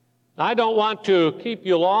I don't want to keep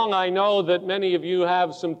you long. I know that many of you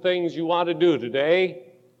have some things you want to do today,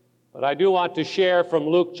 but I do want to share from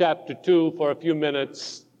Luke chapter 2 for a few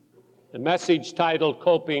minutes, a message titled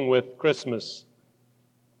Coping with Christmas.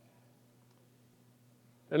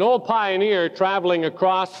 An old pioneer traveling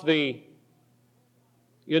across the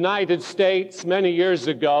United States many years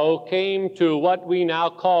ago came to what we now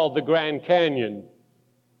call the Grand Canyon.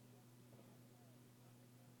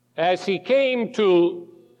 As he came to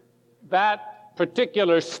that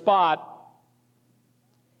particular spot,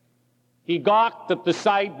 he gawked at the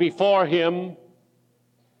sight before him.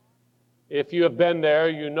 If you have been there,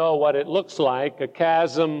 you know what it looks like, a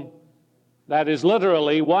chasm that is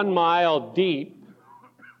literally 1 mile deep.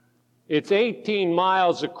 It's 18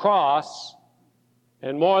 miles across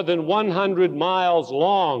and more than 100 miles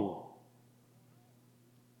long.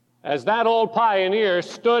 As that old pioneer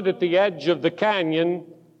stood at the edge of the canyon,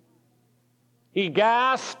 he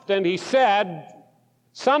gasped and he said,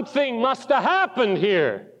 "Something must have happened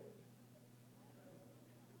here."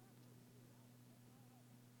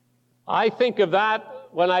 I think of that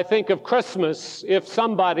when I think of Christmas. If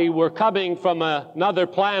somebody were coming from another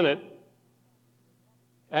planet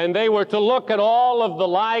and they were to look at all of the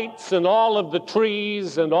lights and all of the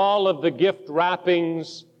trees and all of the gift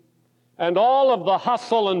wrappings and all of the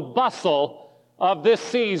hustle and bustle of this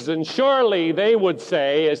season, surely they would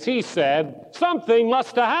say, as he said, something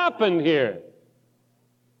must have happened here.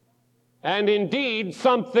 And indeed,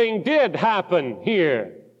 something did happen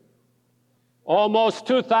here. Almost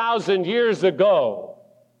 2,000 years ago,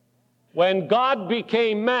 when God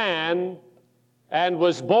became man and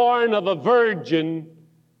was born of a virgin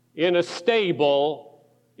in a stable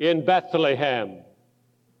in Bethlehem.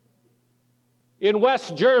 In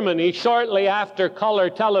West Germany, shortly after color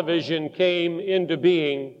television came into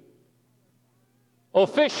being,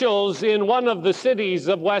 officials in one of the cities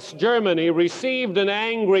of West Germany received an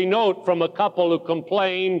angry note from a couple who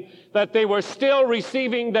complained that they were still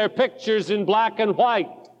receiving their pictures in black and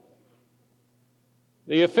white.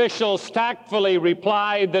 The officials tactfully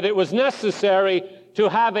replied that it was necessary to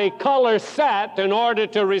have a color set in order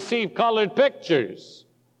to receive colored pictures.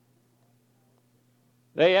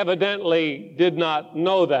 They evidently did not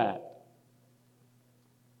know that.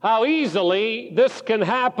 How easily this can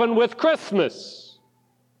happen with Christmas.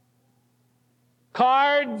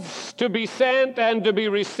 Cards to be sent and to be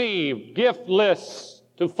received, gift lists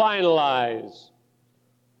to finalize,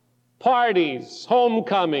 parties,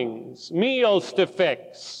 homecomings, meals to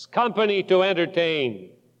fix, company to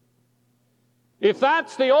entertain. If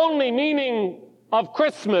that's the only meaning of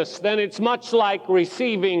Christmas, then it's much like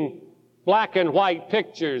receiving black and white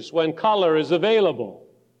pictures when color is available.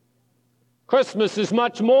 Christmas is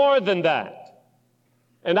much more than that.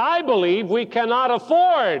 And I believe we cannot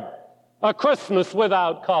afford a Christmas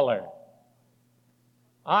without color.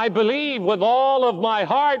 I believe with all of my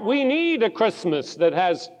heart we need a Christmas that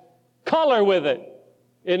has color with it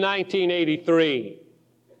in 1983.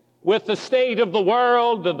 With the state of the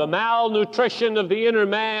world and the malnutrition of the inner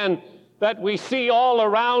man that we see all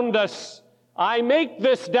around us, I make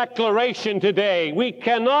this declaration today. We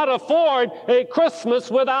cannot afford a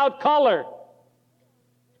Christmas without color.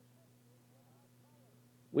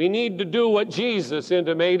 We need to do what Jesus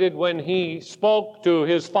intimated when he spoke to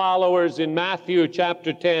his followers in Matthew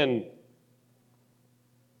chapter 10.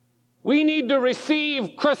 We need to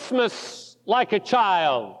receive Christmas like a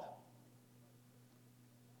child.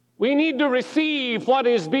 We need to receive what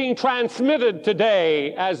is being transmitted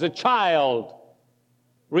today as a child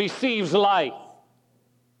receives life.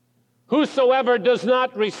 Whosoever does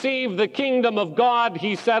not receive the kingdom of God,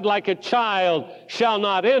 he said, like a child, shall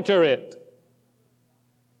not enter it.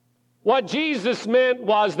 What Jesus meant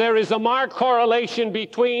was there is a marked correlation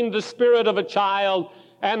between the spirit of a child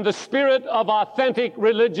and the spirit of authentic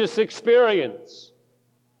religious experience.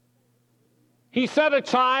 He set a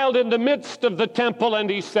child in the midst of the temple and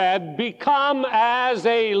he said, "Become as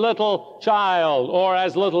a little child," or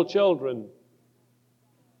as little children.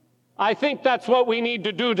 I think that's what we need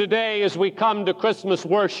to do today as we come to Christmas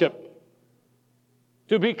worship.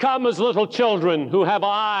 To become as little children who have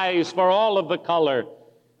eyes for all of the color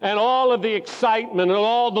and all of the excitement and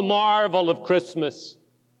all the marvel of Christmas.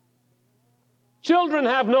 Children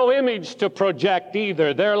have no image to project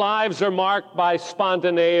either. Their lives are marked by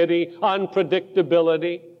spontaneity,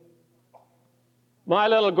 unpredictability. My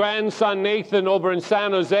little grandson Nathan over in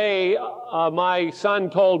San Jose, my son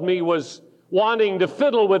told me, was wanting to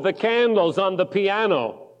fiddle with the candles on the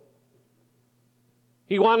piano.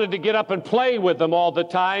 He wanted to get up and play with them all the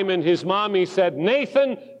time, and his mommy said,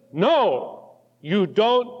 "Nathan, no, you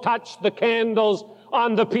don't touch the candles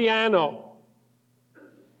on the piano."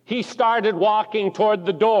 he started walking toward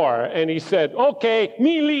the door, and he said, "Okay,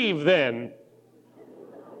 me leave then."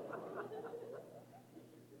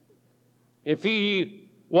 If he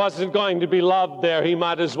wasn't going to be loved there, he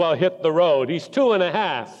might as well hit the road. He's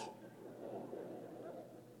 2.5.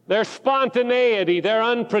 Their spontaneity, their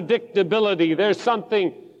unpredictability, there's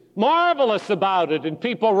something marvelous about it, and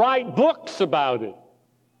people write books about it.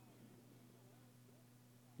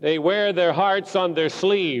 They wear their hearts on their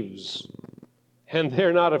sleeves, and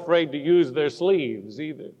they're not afraid to use their sleeves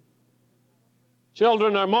either.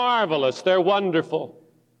 Children are marvelous. They're wonderful.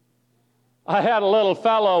 I had a little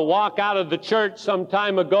fellow walk out of the church some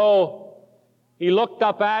time ago. He looked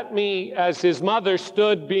up at me as his mother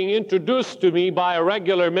stood being introduced to me by a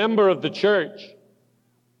regular member of the church.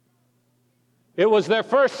 It was their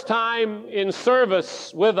first time in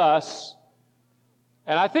service with us,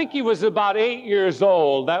 and I think he was about 8 years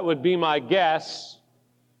old. That would be my guess.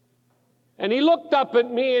 And he looked up at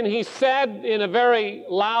me and he said in a very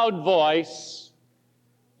loud voice,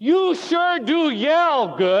 "You sure do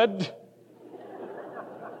yell good."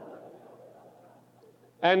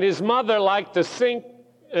 And his mother liked to sink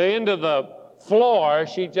into the floor.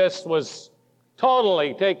 She just was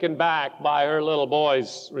totally taken back by her little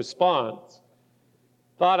boy's response.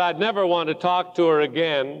 Thought I'd never want to talk to her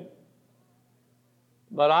again.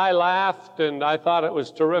 But I laughed, and I thought it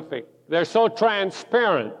was terrific. They're so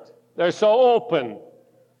transparent. They're so open.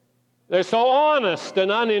 They're so honest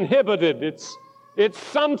and uninhibited. It's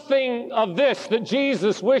something of this that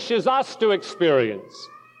Jesus wishes us to experience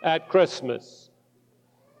at Christmas.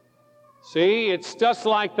 See, it's just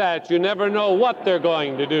like that. You never know what they're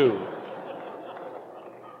going to do.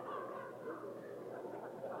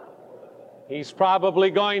 He's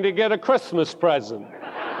probably going to get a Christmas present.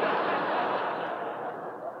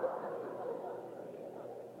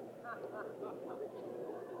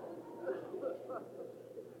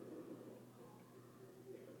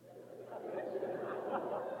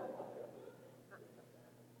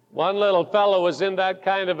 One little fellow was in that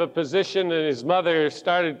kind of a position, and his mother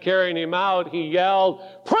started carrying him out. He yelled,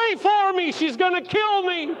 "Pray for me, she's going to kill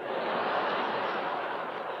me."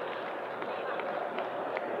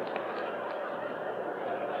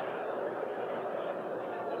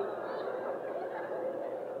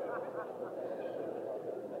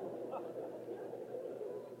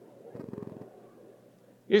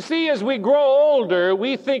 You see, as we grow older,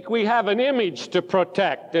 we think we have an image to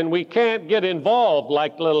protect, and we can't get involved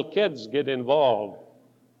like little kids get involved.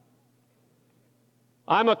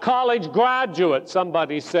 I'm a college graduate,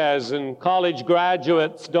 somebody says, and college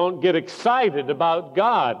graduates don't get excited about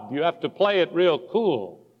God. You have to play it real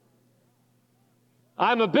cool.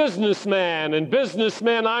 I'm a businessman, and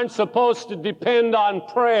businessmen aren't supposed to depend on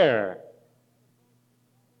prayer.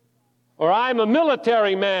 Or I'm a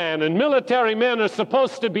military man, and military men are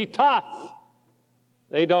supposed to be tough.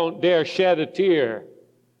 They don't dare shed a tear.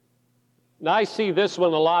 And I see this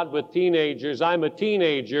one a lot with teenagers. I'm a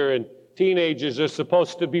teenager, and teenagers are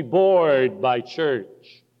supposed to be bored by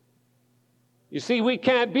church. You see, we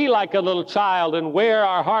can't be like a little child and wear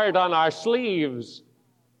our heart on our sleeves,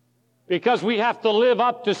 because we have to live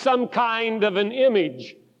up to some kind of an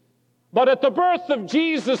image. But at the birth of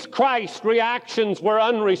Jesus Christ, reactions were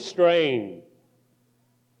unrestrained.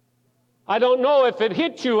 I don't know if it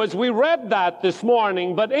hit you as we read that this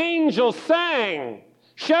morning, but angels sang,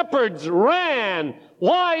 shepherds ran,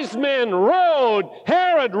 wise men rode,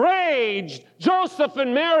 Herod raged, Joseph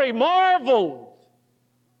and Mary marveled.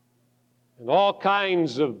 And all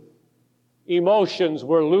kinds of emotions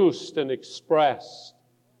were loosed and expressed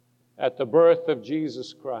at the birth of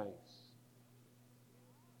Jesus Christ.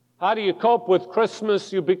 How do you cope with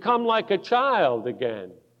Christmas? You become like a child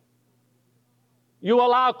again. You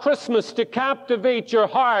allow Christmas to captivate your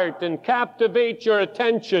heart and captivate your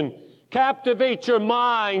attention, captivate your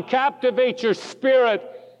mind, captivate your spirit,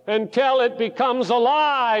 until it becomes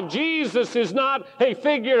alive. Jesus is not a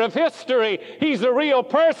figure of history. He's a real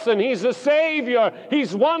person. He's a Savior.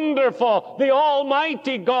 He's wonderful, the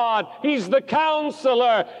Almighty God. He's the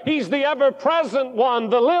Counselor. He's the ever-present one,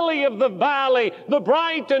 the lily of the valley, the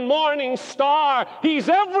bright and morning star. He's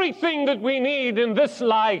everything that we need in this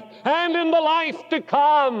life and in the life to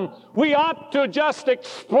come. We ought to just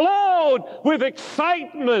explode with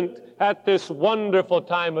excitement at this wonderful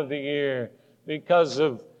time of the year because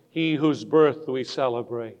of He whose birth we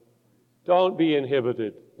celebrate. Don't be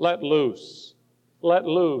inhibited. Let loose. Let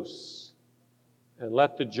loose. And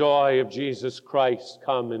let the joy of Jesus Christ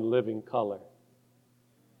come in living color.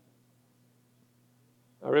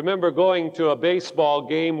 I remember going to a baseball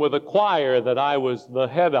game with a choir that I was the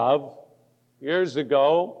head of years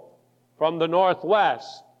ago from the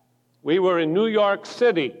Northwest. We were in New York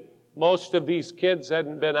City. Most of these kids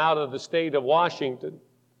hadn't been out of the state of Washington.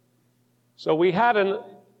 So we had an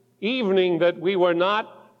evening that we were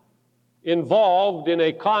not involved in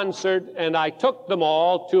a concert, and I took them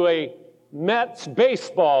all to a Mets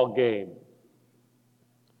baseball game.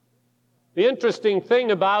 The interesting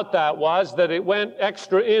thing about that was that it went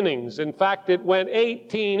extra innings. In fact, it went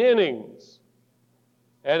 18 innings.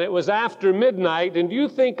 And it was after midnight, and do you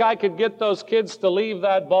think I could get those kids to leave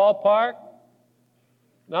that ballpark?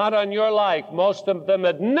 Not on your life. Most of them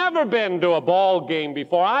had never been to a ball game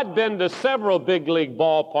before. I'd been to several big league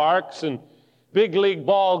ballparks and big league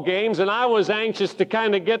ball games, and I was anxious to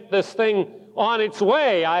kind of get this thing on its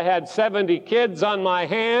way. I had 70 kids on my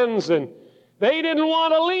hands, and they didn't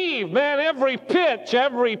want to leave. Man, every pitch,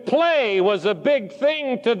 every play was a big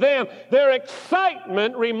thing to them. Their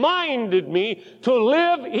excitement reminded me to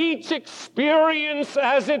live each experience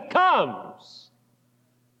as it comes,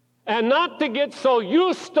 and not to get so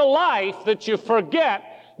used to life that you forget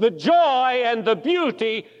the joy and the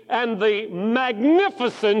beauty and the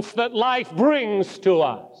magnificence that life brings to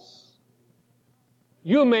us.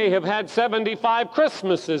 You may have had 75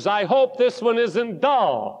 Christmases. I hope this one isn't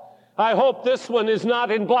dull. I hope this one is not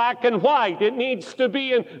in black and white. It needs to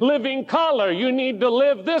be in living color. You need to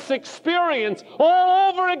live this experience all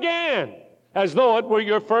over again, as though it were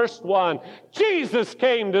your first one. Jesus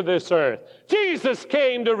came to this earth. Jesus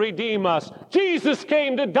came to redeem us. Jesus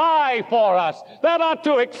came to die for us. That ought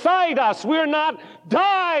to excite us. We're not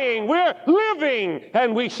dying. We're living,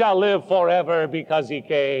 and we shall live forever because he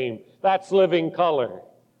came. That's living color.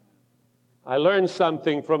 I learned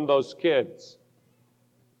something from those kids.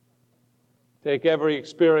 Take every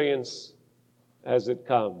experience as it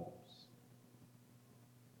comes.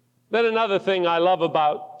 Then another thing I love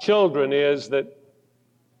about children is that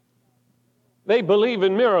they believe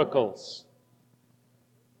in miracles.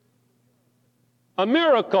 A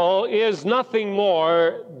miracle is nothing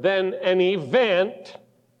more than an event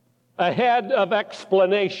ahead of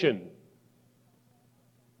explanation.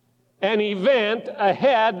 An event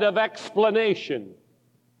ahead of explanation.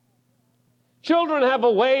 Children have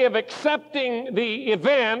a way of accepting the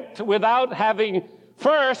event without having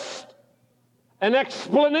first an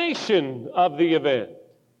explanation of the event.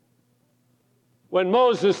 When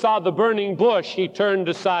Moses saw the burning bush, he turned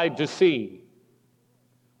aside to see.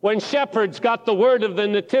 When shepherds got the word of the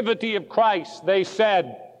nativity of Christ, they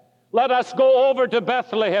said, "Let us go over to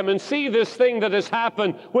Bethlehem and see this thing that has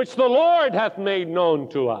happened, which the Lord hath made known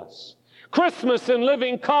to us." Christmas in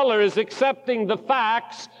living color is accepting the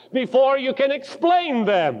facts before you can explain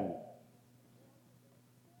them.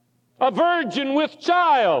 A virgin with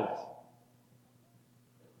child.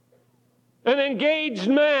 An engaged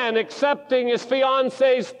man accepting his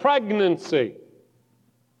fiance's pregnancy.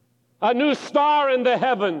 A new star in the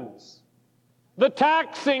heavens. The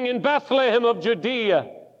taxing in Bethlehem of Judea.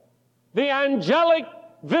 The angelic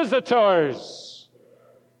visitors.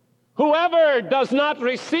 Whoever does not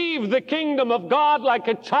receive the kingdom of God like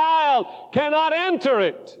a child cannot enter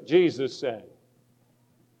it, Jesus said.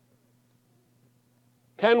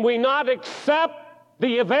 Can we not accept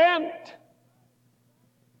the event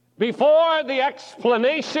before the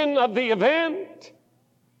explanation of the event?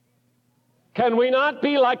 Can we not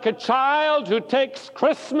be like a child who takes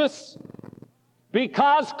Christmas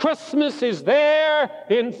because Christmas is there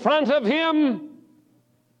in front of him?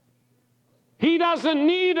 He doesn't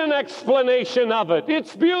need an explanation of it.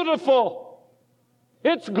 It's beautiful.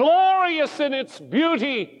 It's glorious in its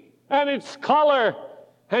beauty and its color.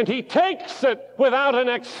 And he takes it without an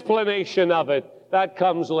explanation of it. That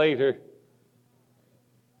comes later.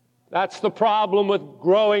 That's the problem with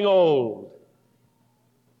growing old.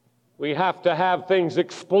 We have to have things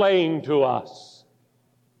explained to us.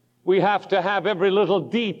 We have to have every little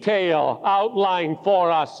detail outlined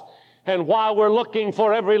for us. And while we're looking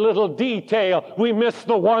for every little detail, we miss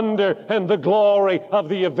the wonder and the glory of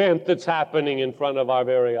the event that's happening in front of our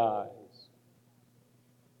very eyes.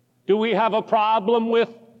 Do we have a problem with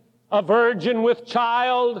a virgin with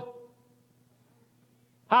child?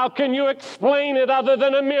 How can you explain it other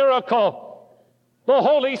than a miracle? The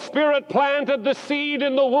Holy Spirit planted the seed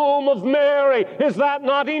in the womb of Mary. Is that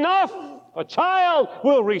not enough? A child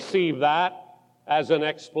will receive that as an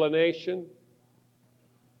explanation.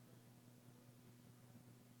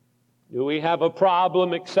 Do we have a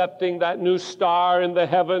problem accepting that new star in the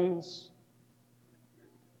heavens?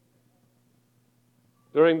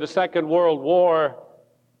 During the Second World War,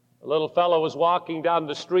 a little fellow was walking down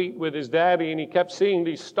the street with his daddy, and he kept seeing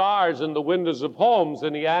these stars in the windows of homes,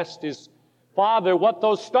 and he asked his father what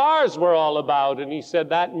those stars were all about. And he said,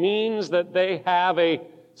 "That means that they have a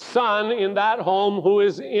son in that home who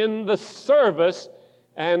is in the service,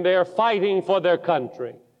 and they're fighting for their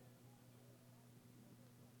country.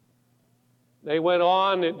 They went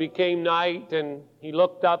on, it became night, and he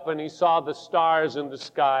looked up and he saw the stars in the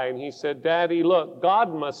sky, and he said, "Daddy, look,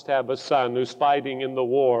 God must have a son who's fighting in the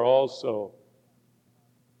war also."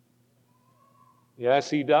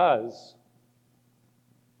 Yes, he does.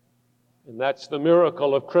 And that's the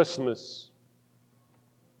miracle of Christmas.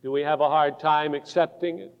 Do we have a hard time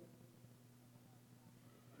accepting it?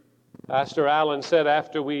 Pastor Allen said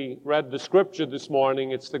after we read the scripture this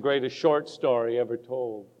morning, it's the greatest short story ever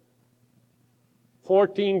told.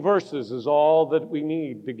 14 verses is all that we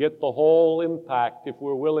need to get the whole impact if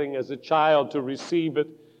we're willing as a child to receive it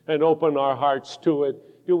and open our hearts to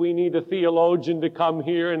it. Do we need a theologian to come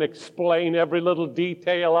here and explain every little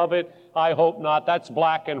detail of it? I hope not. That's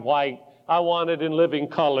black and white. I want it in living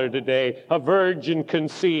color today. A virgin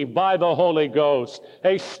conceived by the Holy Ghost.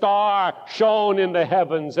 A star shone in the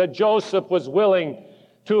heavens. That Joseph was willing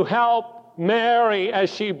to help Mary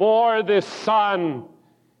as she bore this son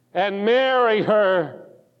and marry her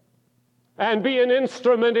and be an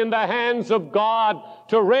instrument in the hands of God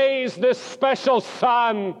to raise this special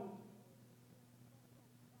son.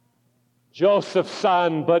 Joseph's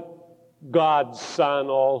son, but God's son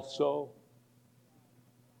also.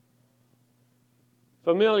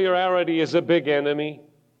 Familiarity is a big enemy.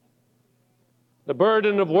 The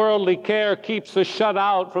burden of worldly care keeps us shut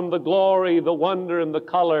out from the glory, the wonder, and the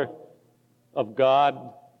color of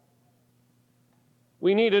God.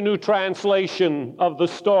 We need a new translation of the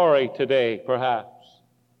story today, perhaps.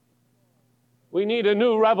 We need a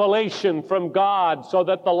new revelation from God so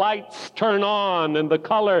that the lights turn on and the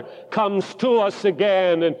color comes to us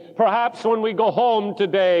again. And perhaps when we go home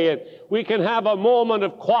today and we can have a moment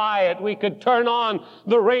of quiet, we could turn on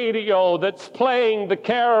the radio that's playing the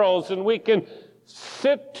carols, and we can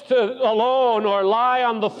sit alone or lie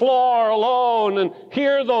on the floor alone and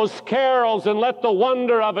hear those carols and let the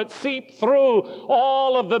wonder of it seep through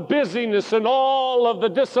all of the busyness and all of the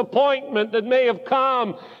disappointment that may have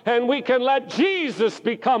come. And we can let Jesus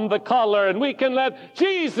become the color, and we can let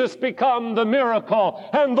Jesus become the miracle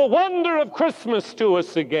and the wonder of Christmas to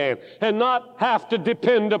us again, and not have to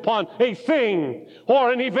depend upon a thing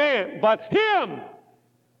or an event, but Him.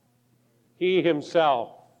 He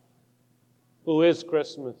Himself, who is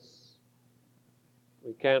Christmas.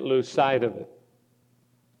 We can't lose sight of it.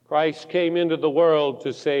 Christ came into the world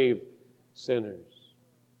to save sinners.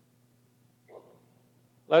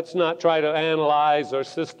 Let's not try to analyze or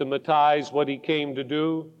systematize what He came to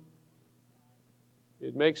do.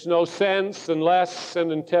 It makes no sense unless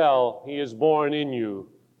and until He is born in you.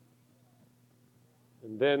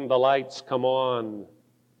 And then the lights come on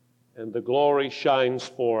and the glory shines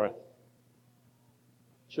forth.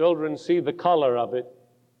 Children see the color of it.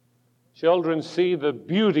 Children see the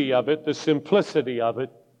beauty of it, the simplicity of it.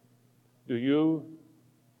 Do you?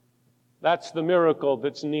 That's the miracle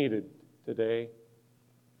that's needed today.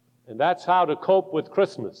 And that's how to cope with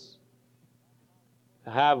Christmas.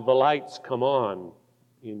 To have the lights come on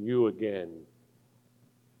in you again.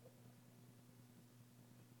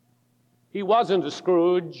 He wasn't a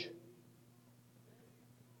Scrooge.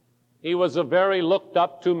 He was a very looked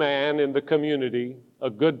up to man in the community, a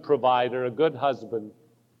good provider, a good husband.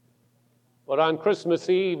 But on Christmas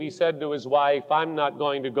Eve, he said to his wife, "I'm not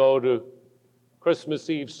going to go to Christmas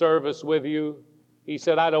Eve service with you." He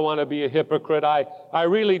said, "I don't want to be a hypocrite. I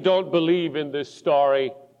really don't believe in this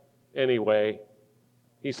story anyway."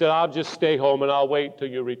 He said, "I'll just stay home and I'll wait till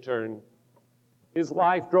you return." His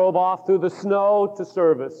wife drove off through the snow to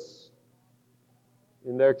service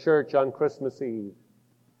in their church on Christmas Eve.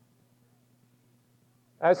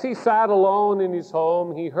 As he sat alone in his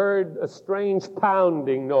home, he heard a strange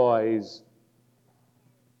pounding noise.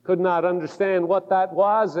 Could not understand what that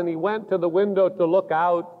was, and he went to the window to look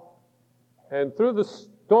out. And through the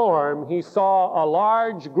storm, he saw a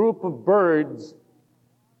large group of birds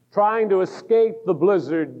trying to escape the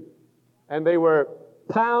blizzard, and they were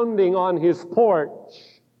pounding on his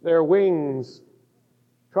porch, their wings,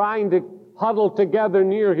 trying to huddle together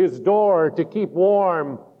near his door to keep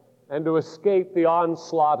warm and to escape the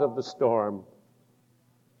onslaught of the storm.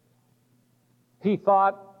 He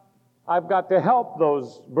thought, "I've got to help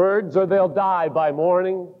those birds or they'll die by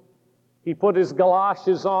morning." He put his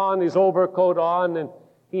galoshes on, his overcoat on, and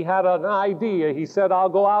he had an idea. He said, "I'll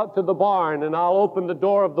go out to the barn and I'll open the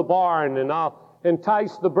door of the barn and I'll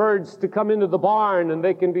entice the birds to come into the barn, and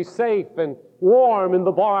they can be safe and warm in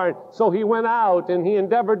the barn. So he went out and he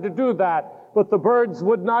endeavored to do that. But the birds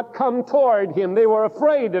would not come toward him. They were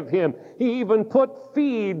afraid of him. He even put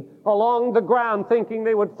feed along the ground, thinking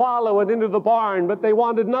they would follow it into the barn, but they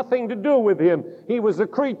wanted nothing to do with him. He was a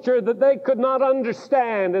creature that they could not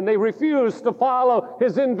understand, and they refused to follow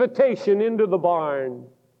his invitation into the barn.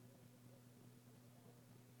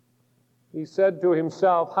 He said to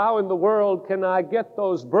himself, how in the world can I get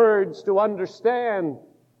those birds to understand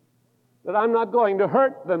that I'm not going to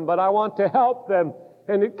hurt them, but I want to help them?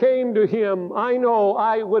 And it came to him, I know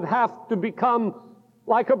I would have to become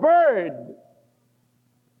like a bird.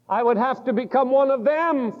 I would have to become one of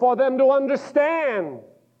them for them to understand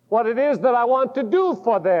what it is that I want to do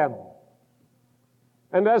for them.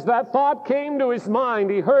 And as that thought came to his mind,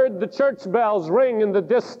 he heard the church bells ring in the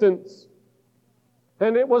distance.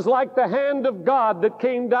 And it was like the hand of God that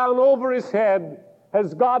came down over his head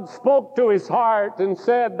as God spoke to his heart and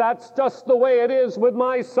said, that's just the way it is with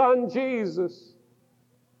my son Jesus.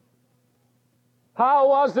 How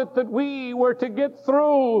was it that we were to get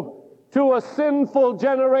through to a sinful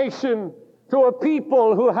generation, to a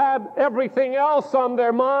people who had everything else on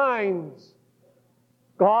their minds?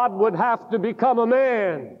 God would have to become a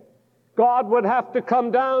man. God would have to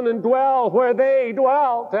come down and dwell where they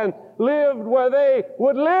dwelt and lived where they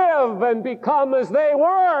would live and become as they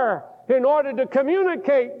were in order to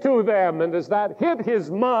communicate to them. And as that hit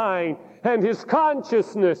his mind and his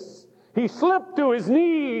consciousness, he slipped to his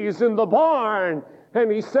knees in the barn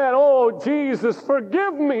and he said, oh, Jesus,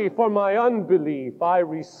 forgive me for my unbelief. I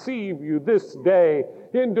receive you this day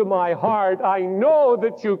into my heart. I know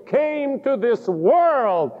that you came to this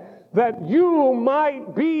world that you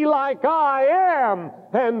might be like I am,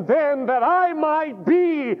 and then that I might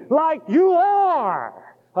be like you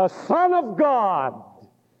are, a son of God,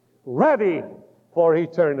 ready for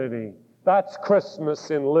eternity. That's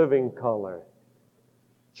Christmas in living color.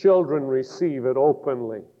 Children receive it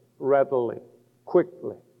openly, readily,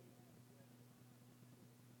 quickly.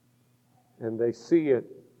 And they see it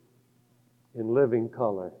in living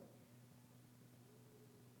color.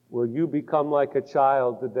 Will you become like a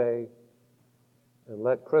child today and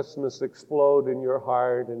let Christmas explode in your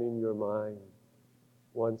heart and in your mind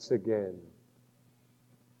once again?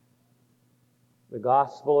 The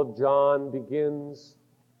Gospel of John begins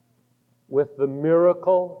with the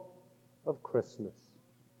miracle of Christmas.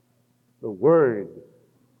 The Word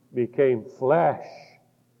became flesh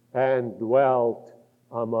and dwelt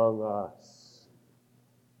among us.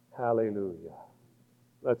 Hallelujah.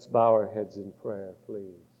 Let's bow our heads in prayer,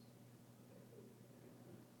 please.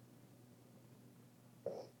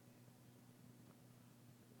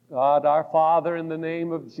 God, our Father, in the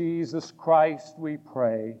name of Jesus Christ, we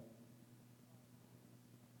pray.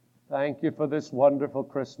 Thank you for this wonderful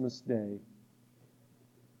Christmas day.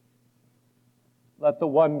 Let the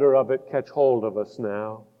wonder of it catch hold of us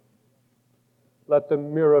now. Let the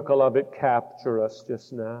miracle of it capture us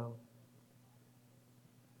just now.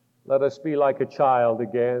 Let us be like a child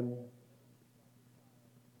again,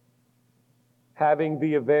 having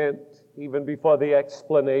the event even before the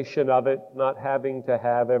explanation of it, not having to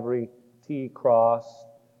have every T crossed,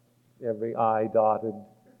 every I dotted,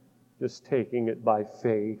 just taking it by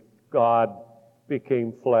faith. God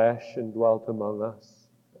became flesh and dwelt among us.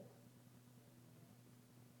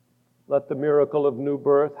 Let the miracle of new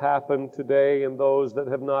birth happen today in those that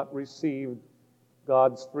have not received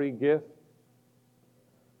God's free gift.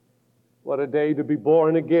 What a day to be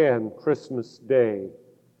born again, Christmas Day.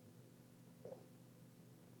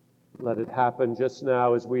 Let it happen just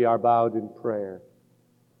now as we are bowed in prayer.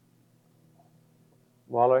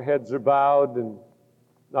 While our heads are bowed and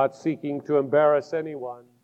not seeking to embarrass anyone.